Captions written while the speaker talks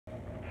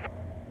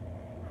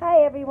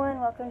Hi everyone,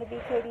 welcome to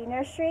BKD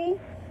Nursery.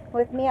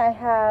 With me I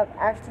have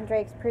Ashton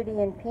Drake's Pretty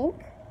in Pink,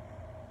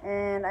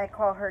 and I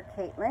call her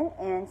Kaitlyn,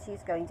 and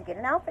she's going to get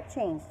an outfit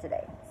change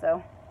today.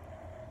 So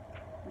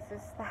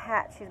this is the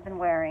hat she's been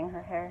wearing.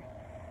 Her hair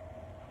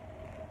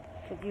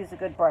could use a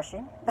good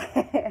brushing.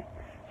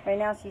 Right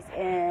now she's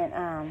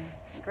in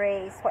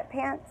gray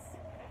sweatpants,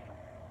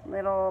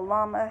 little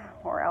llama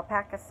or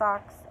alpaca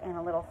socks, and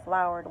a little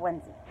flowered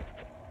onesie.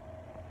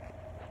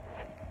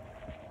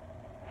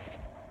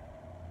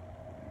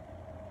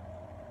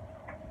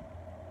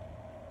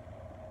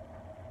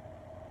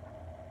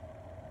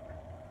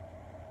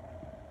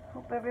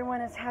 Hope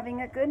everyone is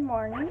having a good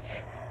morning,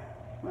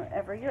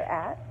 wherever you're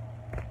at.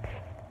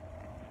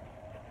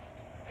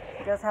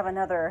 She does have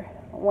another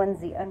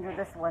onesie under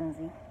this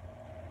onesie.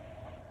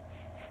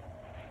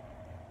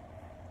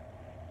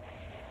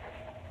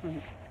 There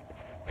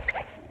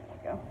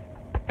we go.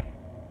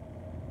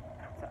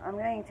 So I'm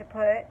going to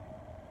put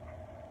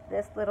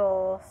this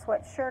little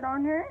sweatshirt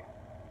on her.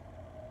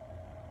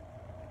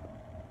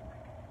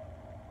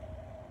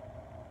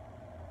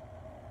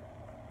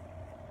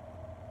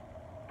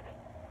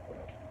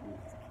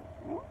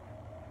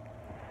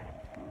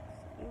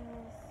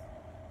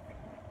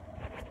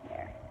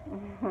 There.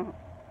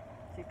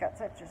 She's got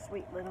such a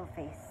sweet little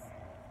face.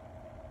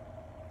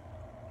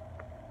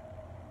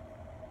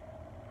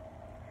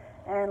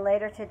 And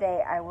later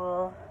today I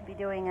will be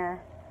doing a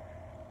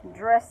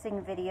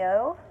dressing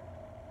video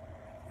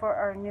for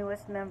our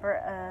newest member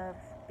of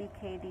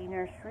BKD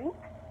Nursery.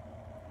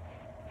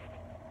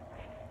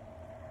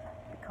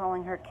 We're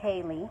calling her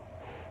Kaylee,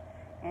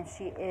 and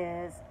she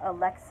is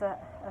Alexa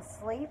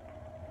Asleep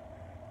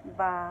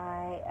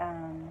by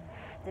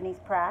Denise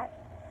Pratt.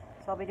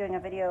 So I'll be doing a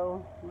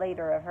video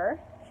later of her.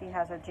 She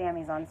has her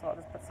jammies on, so I'll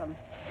just put some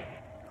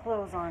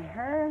clothes on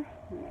her.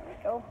 And there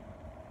we go.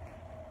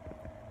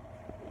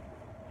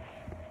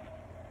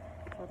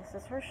 So this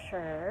is her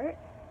shirt.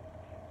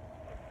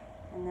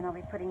 And then I'll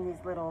be putting these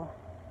little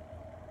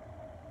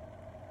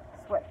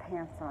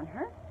sweatpants on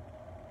her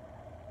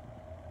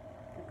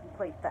to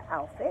complete the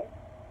outfit.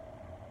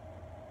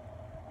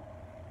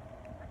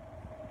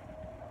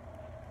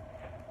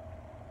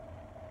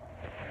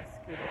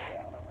 Scoot it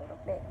down a little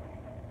bit.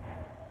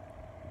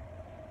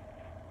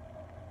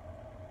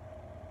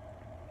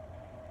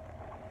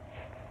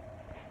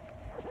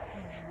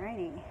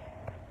 Alrighty.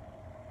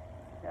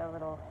 Got a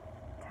little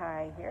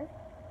tie here.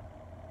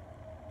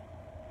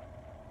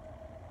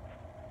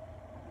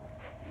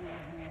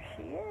 And here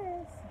she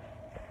is.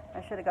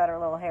 I should have got her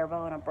little hair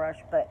bow and a brush,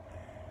 but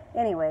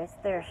anyways,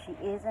 there she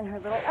is in her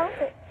little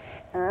outfit.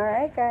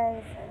 Alright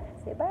guys,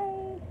 say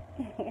bye.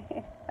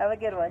 Have a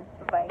good one.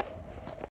 Bye-bye.